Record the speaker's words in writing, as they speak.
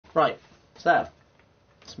Right, so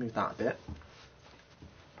let's move that a bit.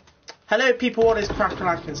 Hello people, what is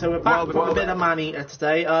crack-a-lacking? So we're back with a bit of Maneater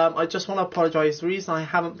today. I just want to apologise. The reason I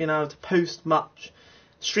haven't been able to post much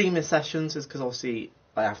streaming sessions is because obviously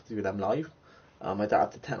I have to do them live. I don't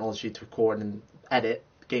have the technology to record and edit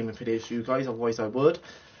gaming videos for you guys, otherwise I would.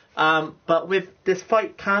 But with this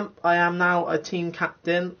fight camp, I am now a team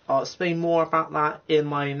captain. I'll explain more about that in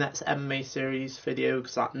my next MMA series video,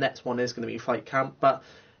 because that next one is going to be fight camp. But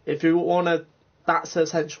if you want to, that's the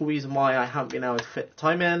essential reason why I haven't been able to fit the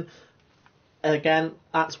time in. Again,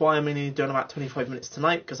 that's why I'm only doing about 25 minutes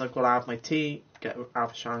tonight, because I've got to have my tea,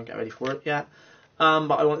 have a shower and get ready for work yet.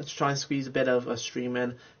 But I wanted to try and squeeze a bit of a stream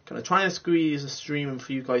in. Going to try and squeeze a stream in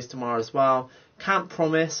for you guys tomorrow as well. Can't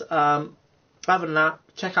promise. Other than that,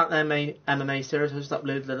 check out the MMA series. I just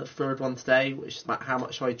uploaded the third one today, which is about how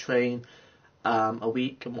much I train a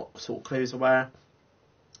week and what sort of clothes I wear.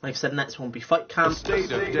 Like I said, the next one will be fight camp. The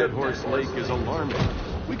state of Dead Horse Lake is alarming.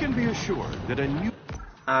 We can be assured that a new...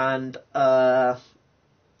 And the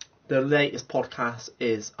latest podcast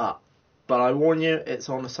is up. But I warn you, it's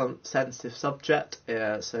on a sensitive subject,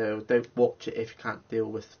 so don't watch it if you can't deal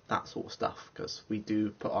with that sort of stuff, because we do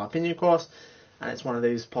put our opinion across, and it's one of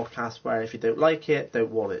those podcasts where if you don't like it, don't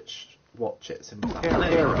watch it. Simple as that.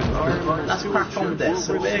 Anyway, let's crack on with this.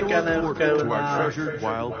 So we're going to go and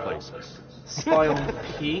wild places. spy on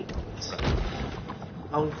Pete.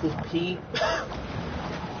 Uncle Pete.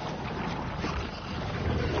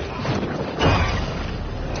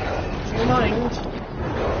 Do you mind?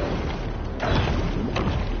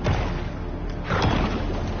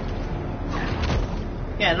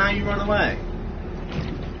 Yeah, now you run away.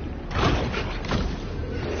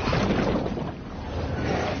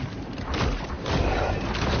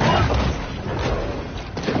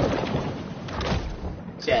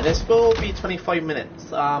 So yeah, this will be 25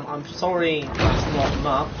 minutes. I'm sorry that's not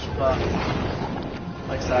much, but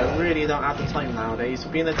like I said, I really don't have the time nowadays.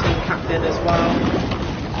 Being a team captain as well,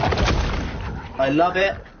 I love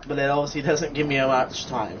it, but it obviously doesn't give me much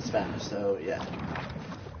time to spend, so yeah.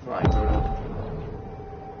 Right.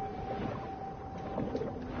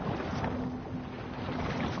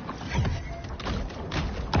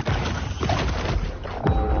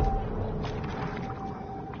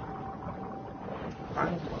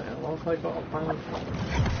 What have I got a bang for?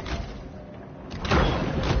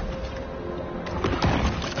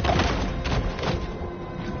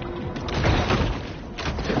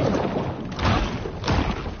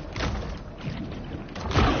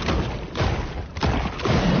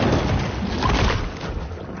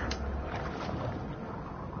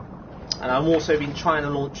 And I've also been trying to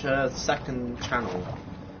launch a second channel,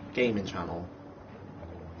 gaming channel.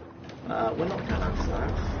 We're not going after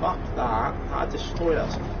that. Fuck that. That destroyed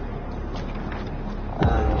us.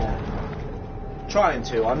 Yeah. Trying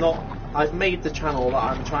to. I'm not. I've made the channel, but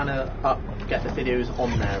I'm trying to get the videos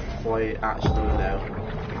on there before I actually,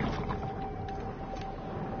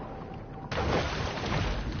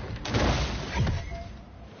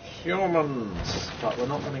 humans. But we're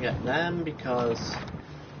not going to get them because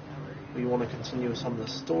we want to continue some of the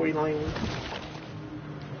storyline.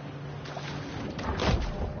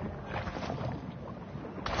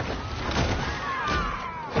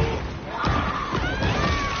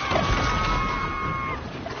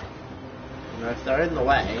 If they're in the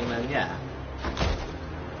way, then yeah.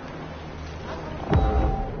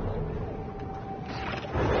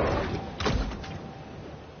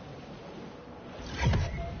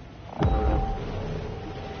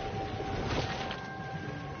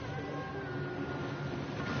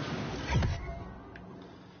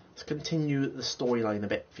 Let's continue the storyline a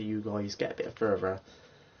bit for you guys, get a bit further.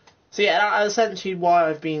 So yeah, that's essentially why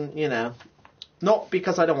I've been, not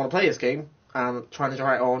because I don't want to play this game, and trying to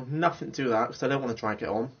drag it on, nothing to do with that, because I don't want to drag it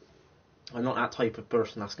on. I'm not that type of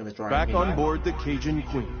person that's going to drag Back me on out. board the Cajun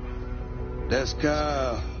Queen. That's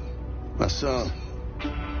Kyle, my son.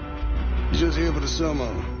 He's just here for the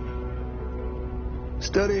summer.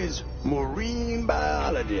 Studies marine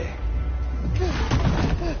biology.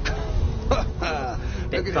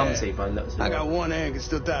 Bit clumsy by the looks of it. I got one hand can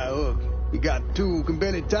still tie a hook. He got two can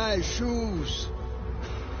barely tie his shoes.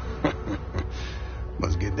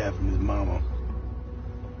 Must get that from his mama.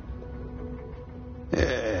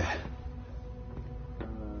 Yeah.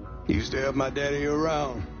 He used to help my daddy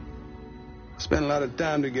around. Spent a lot of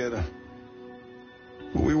time together.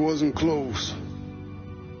 But we wasn't close.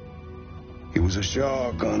 He was a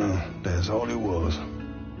shark hunter. That's all he was.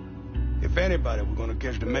 If anybody were gonna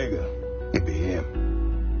catch the mega, it'd be him.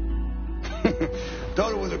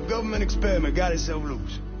 Thought it was a government experiment, got himself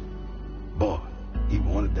loose. Boy, he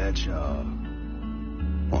wanted that shark.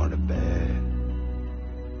 Wanted it bad.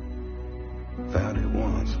 Found it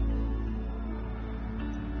once.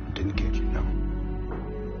 Didn't get you, no.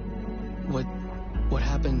 What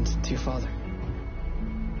happened to your father?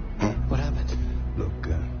 Huh? What happened? Look,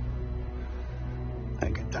 I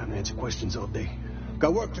ain't got time to answer questions all day.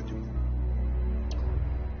 Got work to do.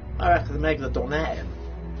 I reckon the Megalodon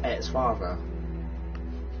ate his father.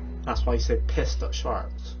 That's why he's so pissed at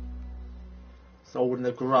sharks. He's holding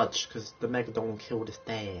a grudge because the Megalodon killed his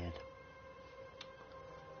dad.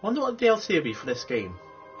 Wonder what the DLC will be for this game.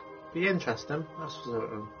 Be interesting, that's for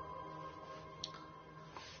certain.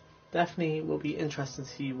 Definitely will be interesting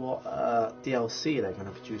to see what DLC they're going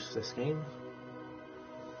to produce for this game.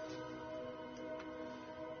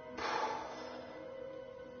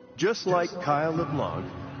 Just like Kyle LeBlanc,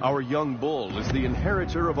 our young bull is the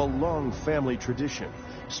inheritor of a long family tradition,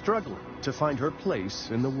 struggling to find her place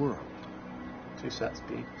in the world. 2 set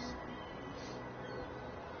speeds.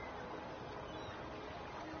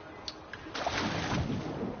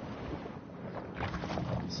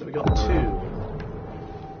 So we got 2.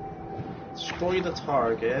 Destroy the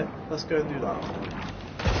target. Let's go and do that one.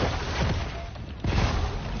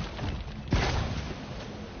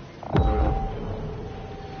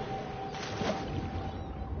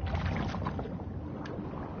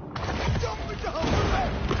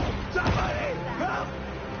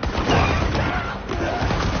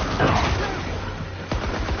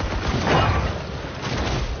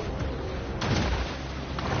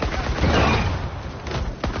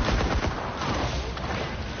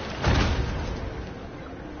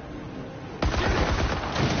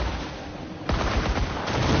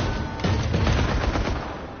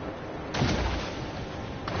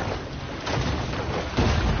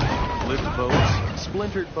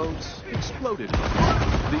 Splintered boats, exploded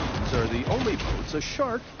boats. These are the only boats a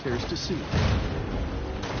shark cares to see.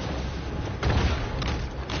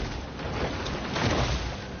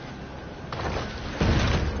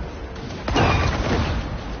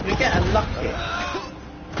 You're getting lucky.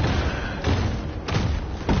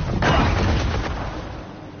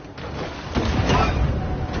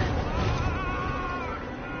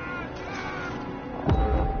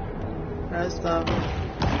 There's the...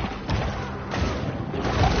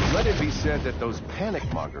 Let it be said that those panic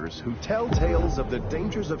mongers who tell tales of the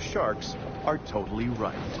dangers of sharks are totally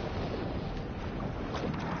right.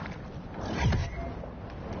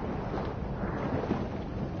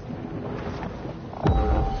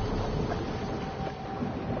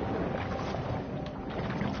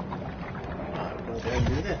 Right, we're going to go and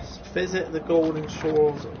do this. Visit the Golden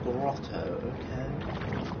Shores Grotto, okay.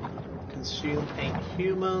 Consume 8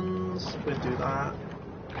 humans, we'll do that.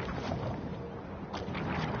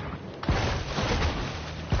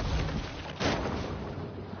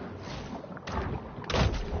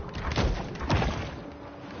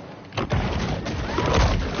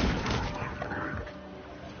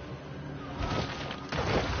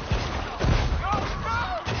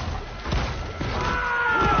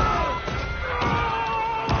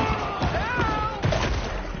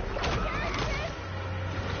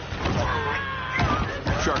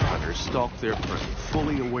 Stalk their prey,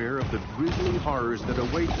 fully aware of the grisly horrors that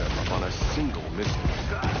await them upon a single mission.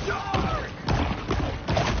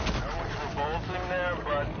 Boats in there,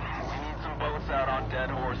 but we need some boats out on Dead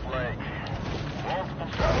Horse Lake. Multiple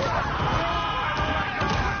sharks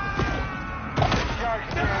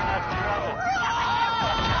there, that's trouble.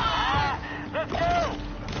 Let's go!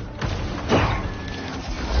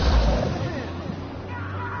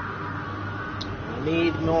 I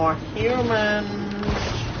need more humans.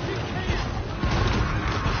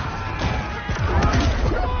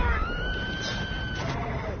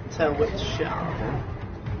 Tell which shower.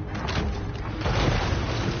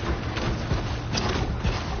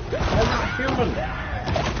 I'm not human.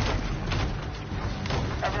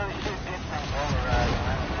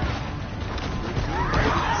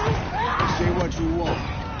 Say what you want.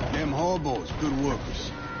 Them hobos, good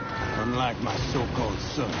workers. Unlike my so-called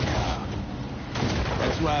son, Kyle.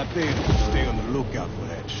 That's why I paid them to stay on the lookout for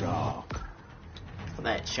that shark. For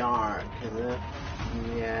that shark, is it?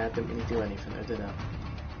 Yeah, didn't really do anything, did it?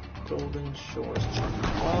 Golden Shores chapter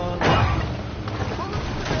 1.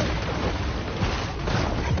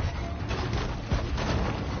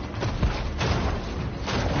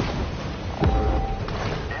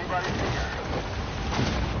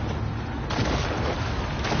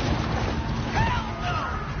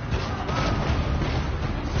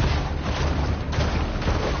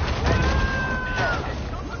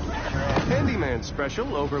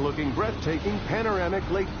 Special overlooking breathtaking panoramic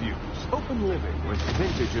lake views. Open living with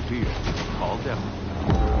vintage appeal. Call Devil.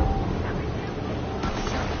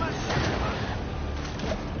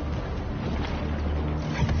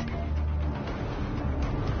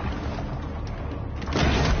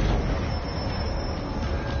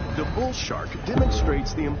 The bull shark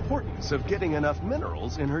demonstrates the importance of getting enough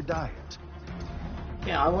minerals in her diet.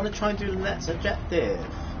 Yeah, I want to try and do the next objective.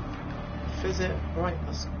 Visit. Right,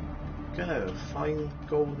 let's go. Find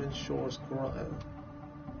Golden Shores Grotto.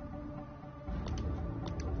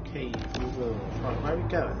 Cave, we will. Right, where are we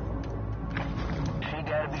going? She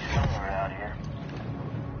gotta be somewhere out here.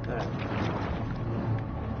 There.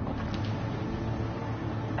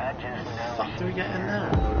 I just know. Fuck, do we get in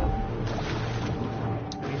there?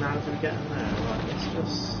 I mean, how do we get in there? Right, let's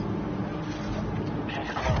just... She's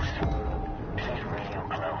close. She's real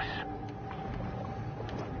close.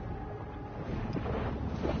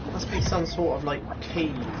 Must be some sort of, like,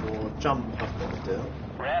 cave or jump I've got to do.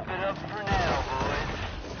 Wrap it up for now, boys.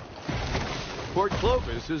 Port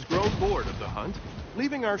Clovis has grown bored of the hunt,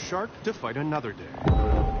 leaving our shark to fight another day.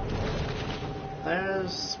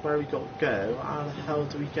 There's where we got to go. How the hell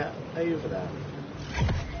do we get over there?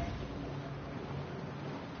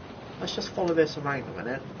 Let's just follow this around a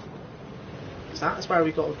minute. So that's where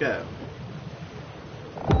we got to go.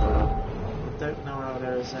 I don't know how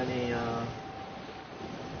there's any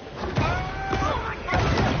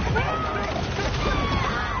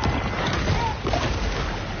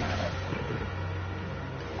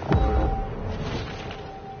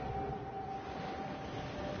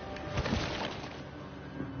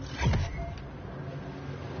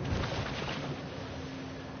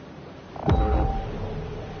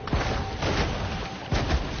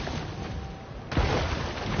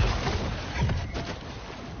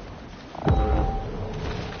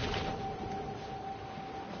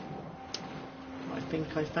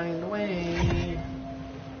I found a way.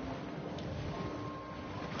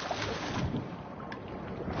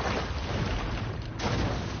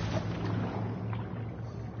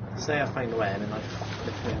 Say I find a way and then I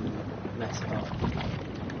flip and mess it up.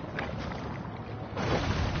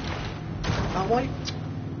 Oh,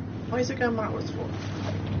 why is it going backwards for?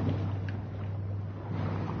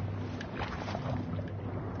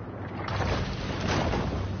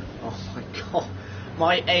 Oh my god,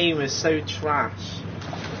 my aim is so trash.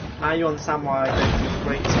 Now you understand why I don't use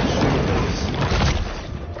great shoulders.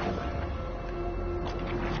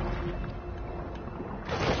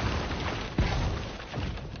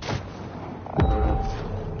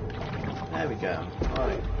 There we go.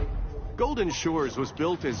 Alright. Golden Shores was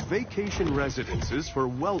built as vacation residences for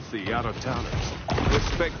wealthy out-of-towners, with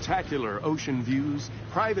spectacular ocean views,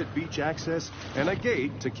 private beach access, and a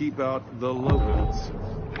gate to keep out the locals.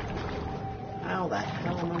 How the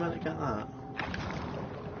hell am I meant to get that?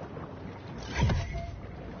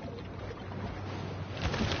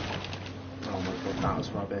 Oh my god, that was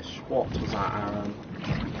rubbish. What was that, Aaron?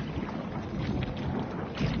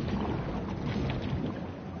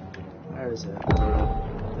 Where is it?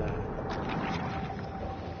 There.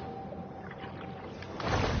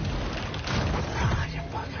 Ah, you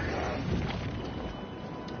bugger.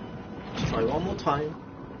 Let's try one more time.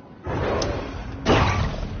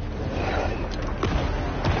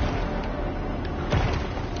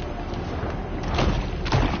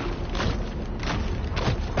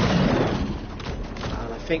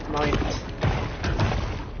 I think I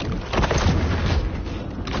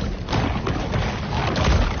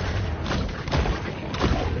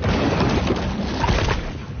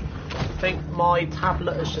think my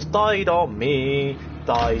tablet has just died on me,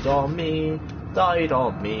 died on me, died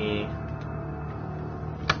on me.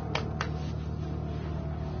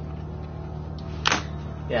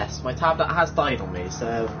 Yes, my tablet has died on me,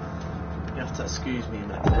 so you have to excuse me a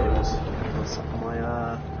minute, folks. Because my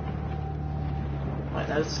right,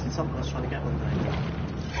 there's something I was trying to get one day.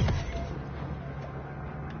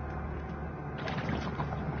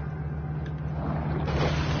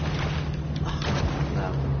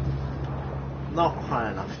 No. Not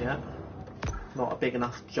high enough yet. Not a big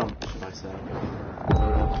enough jump, should I say.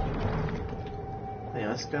 Yeah,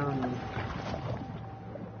 let's go and...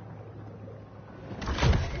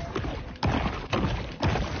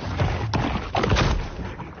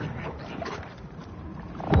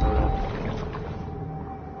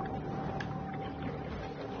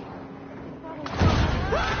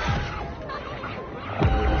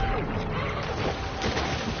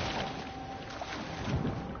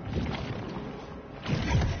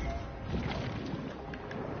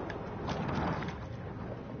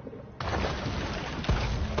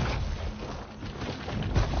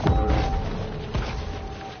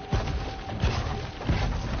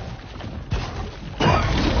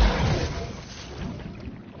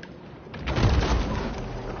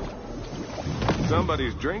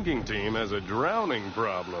 Somebody's drinking team has a drowning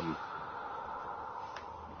problem.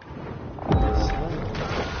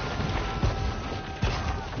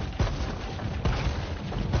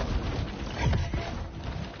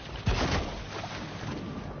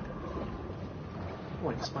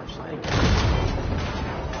 smash that in.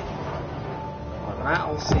 Like that,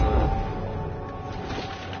 I'll see.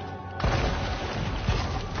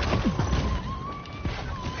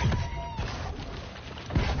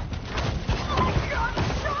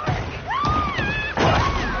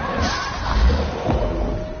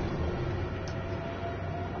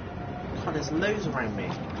 God, there's loads around me.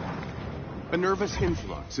 A nervous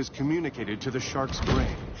influx is communicated to the shark's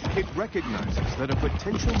brain. It recognizes that a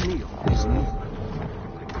potential meal is near.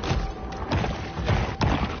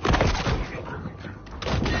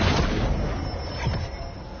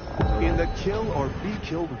 In the kill or be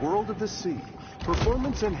killed world of the sea,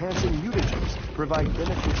 performance-enhancing mutagens provide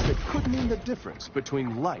benefits that could mean the difference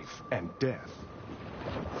between life and death.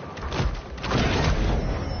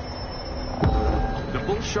 The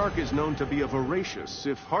bull shark is known to be a voracious,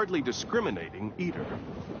 if hardly discriminating, eater.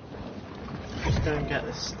 Just go and get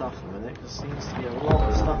this stuff a minute, because there seems to be a lot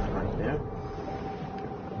of stuff around here.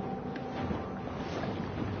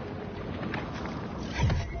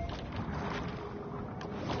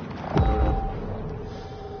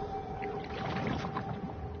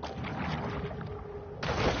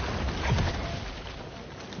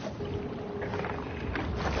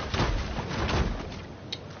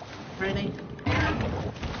 Really?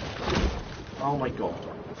 Oh my god.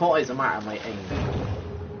 I thought it was a matter of my aim.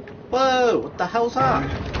 Whoa! What the hell's that?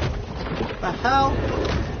 What the hell?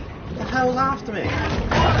 What the hell's after me?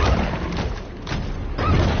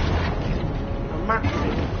 A mackerel.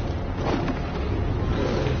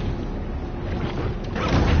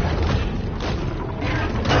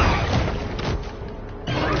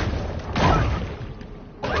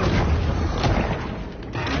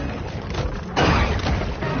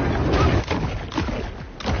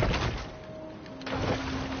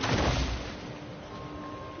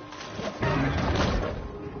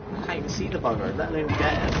 See the bugger, let him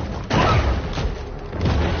get him.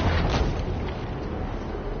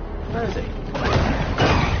 Where is he?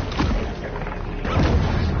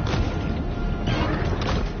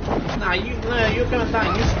 Nah, you're going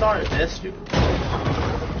down. You started this.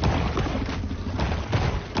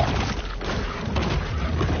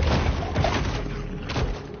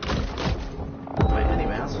 Right,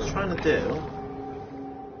 anyway, that's what I was trying to do.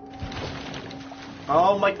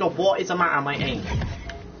 Oh my god, what is the matter with my aim?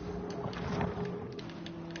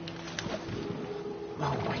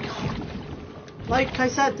 Oh my god. Like I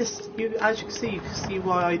said, this, as you can see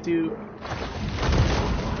why I do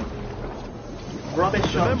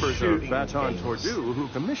rubbish The on members of shooting Baton games. Tordu who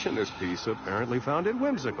commissioned this piece apparently found it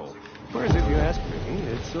whimsical. Whereas if you ask me,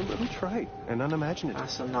 it's a little trite and unimaginative.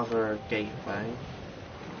 That's another gateway.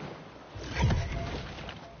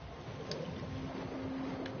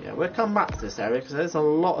 Yeah, we'll come back to this area because there's a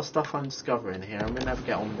lot of stuff I'm discovering here and we'll never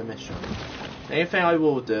get on with the mission. The only thing I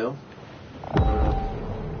will do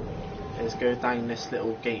is go down this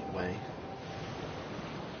little gateway.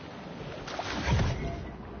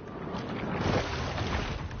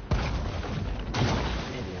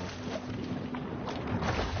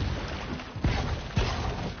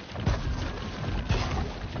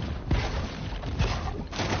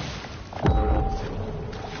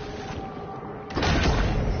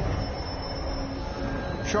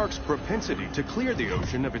 Sharks' propensity to clear the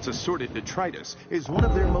ocean of its assorted detritus is one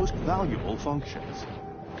of their most valuable functions.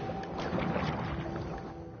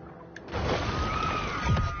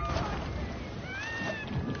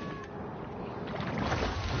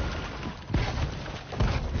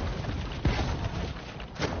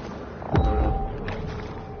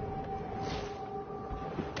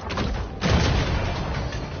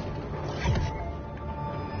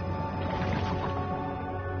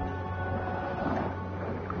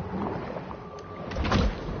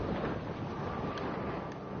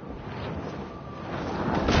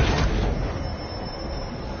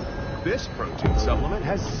 This protein supplement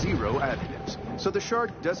has 0 additives, so the shark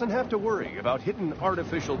doesn't have to worry about hidden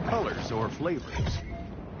artificial colors or flavors.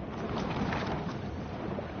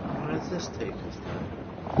 Where does this take us then?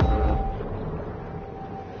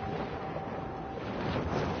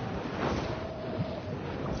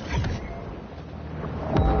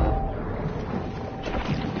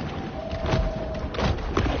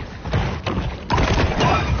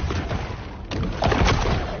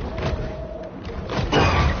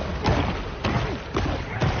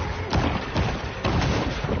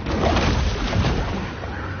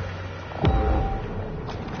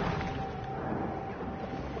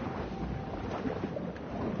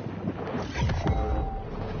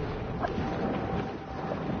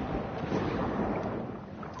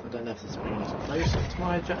 I don't know if this brings us closer to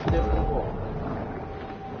my objective or what.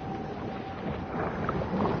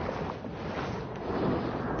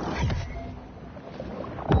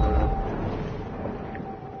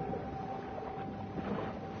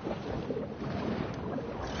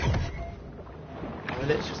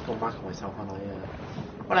 literally just gone back on myself, and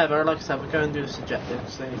whatever, like I said, we're going to do this objective,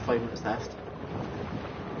 because there's only 5 minutes left.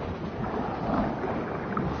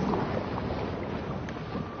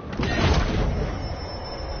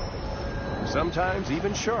 Sometimes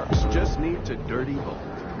even sharks just need to dirty bolt.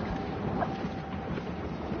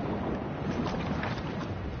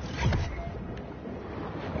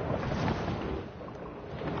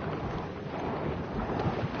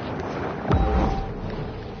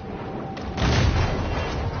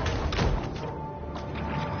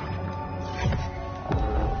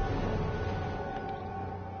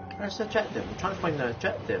 Where's the objective? I'm trying to find the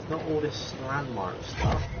objective, not all this landmark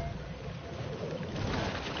stuff.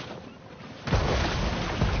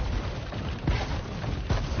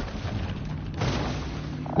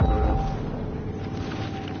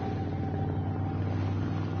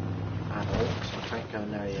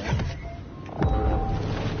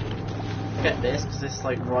 Get this, because it's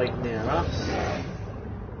like right near us.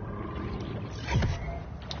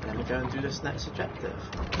 And then we go and do this next objective.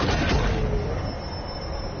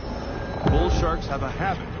 Bull sharks have a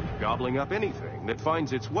habit of gobbling up anything that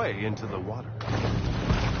finds its way into the water.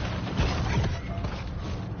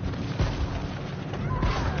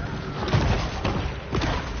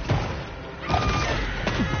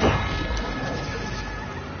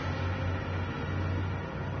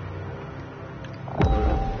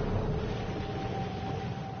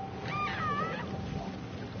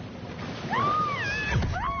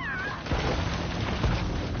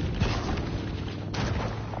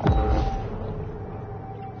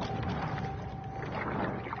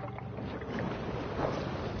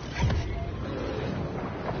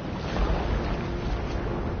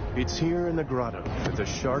 It's here in the grotto that the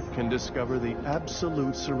shark can discover the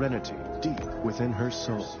absolute serenity deep within her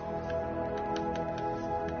soul.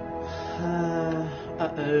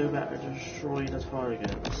 Uh-oh, better destroy the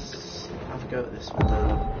targets. Have a go at this one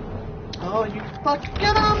now. Oh, you fuck!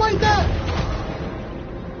 Get out of my deck!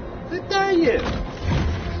 How dare you!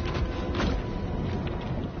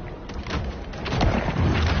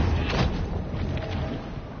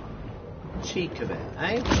 Cheek of it,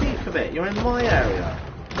 eh? Cheek of it, you're in my area.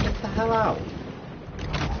 Get the hell out.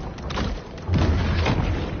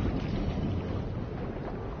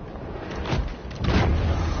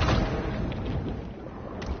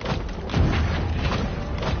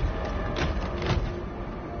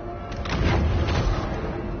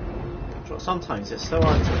 Sometimes it's so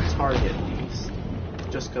hard to target these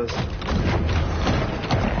just because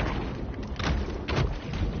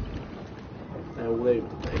they're all over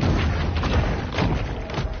the place.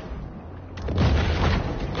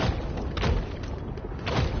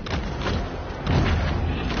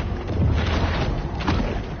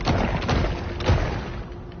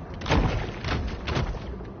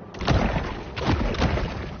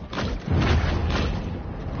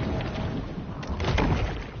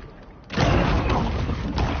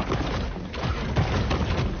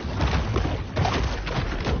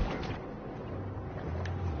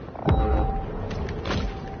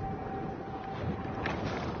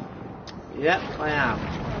 Yep, I am.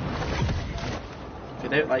 If you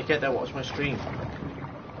don't like it, then watch my stream.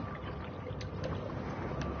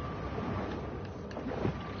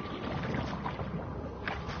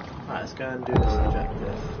 Right, let's go and do this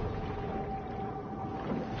objective.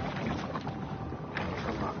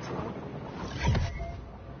 Come back to that.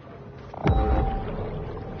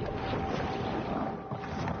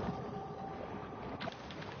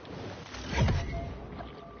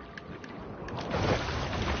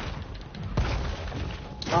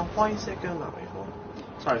 Oh, why is it going that way for?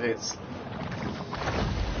 Sorry if it's...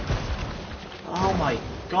 Oh my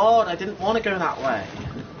god, I didn't want to go that way.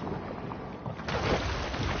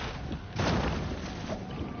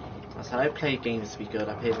 That's how I play games to be good,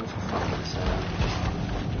 I play them for fun, so...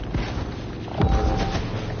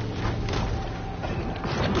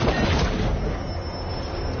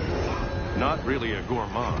 Not really a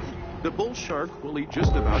gourmand, the bull shark will eat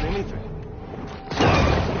just about anything.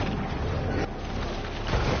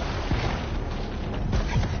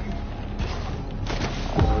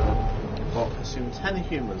 Consume 10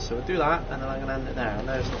 humans, so we'll do that and then I'm going to end it there. I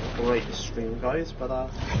know it's not the greatest stream, guys, but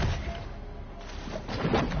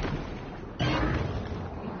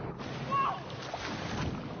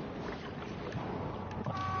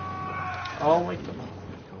oh my god.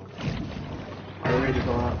 I really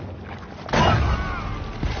got that.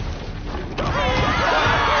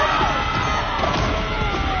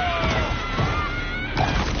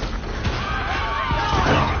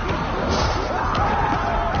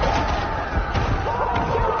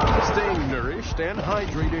 And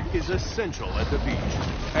hydrated is essential at the beach,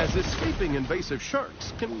 as escaping invasive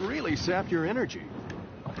sharks can really sap your energy.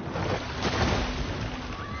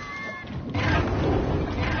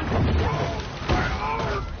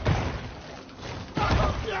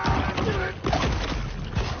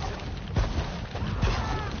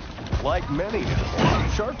 Like many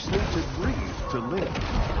animals, sharks need to breathe to live.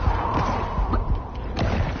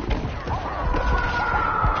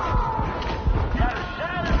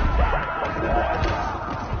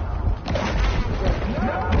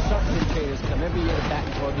 Shark fin traders come every year to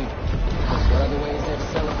Baton Rouge. What other way is there to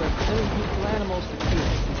celebrate killing beautiful animals for cheap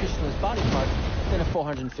as nutritionless body parts than a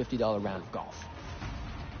 $450 round of golf?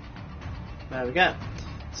 There we go.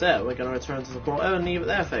 So, we're going to return to the grotto and leave it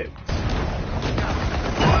there, folks.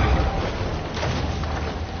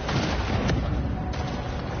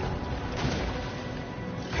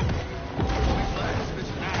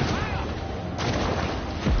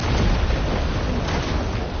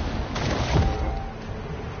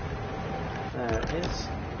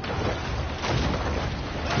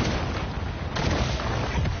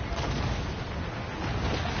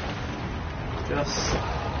 Just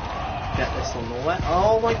get this on the way.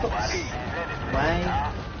 Oh my god! Way.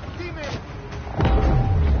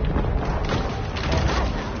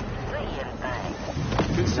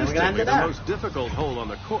 Consistently the most difficult hole on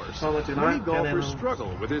the course, many golfers golfers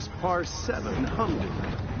struggle with this par 7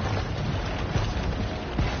 humdinger.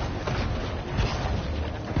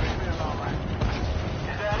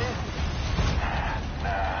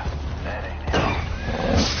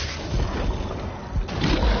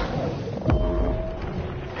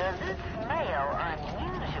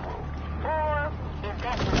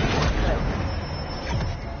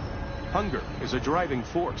 Hunger is a driving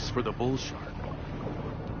force for the bull shark.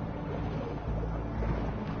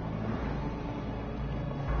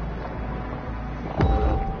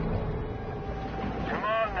 Come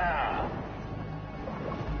on now.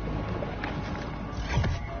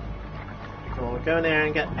 Come on, we'll go in there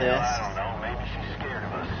and get this. I don't know. Maybe she's scared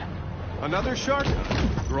of us. Another shark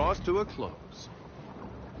hunt draws to a close.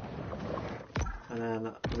 And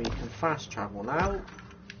then we can fast travel now.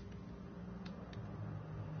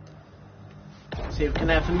 See if we can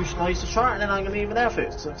evolutionise the shark, and then I'm going to leave it there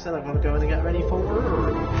first. So like I said, I'm going to go in and get ready for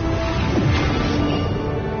work.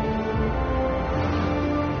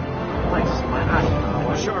 Nice, my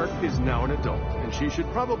animal. The shark is now an adult, and she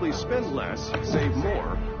should probably spend less, save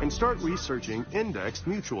more, and start researching indexed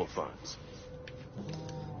mutual funds.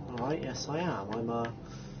 Alright, yes I am. I'm a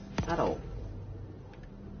adult.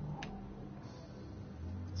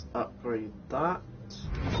 Let's upgrade that.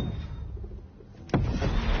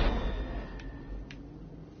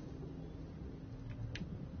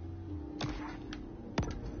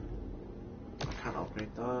 Can't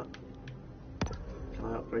upgrade that. Can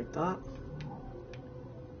I upgrade that?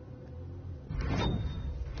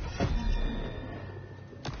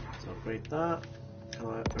 Let's upgrade that. Can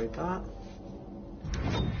I upgrade that?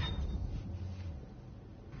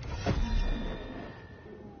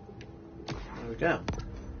 There we go.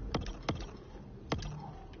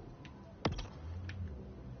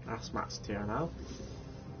 That's maxed here now.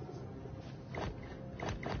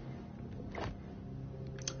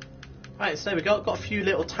 Right, so we got a few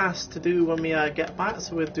little tasks to do when we get back,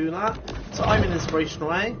 so we'll do that. So I'm in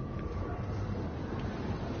Inspirational A, and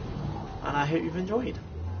I hope you've enjoyed.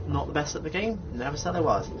 Not the best at the game, never said I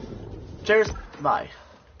was. Cheers, bye.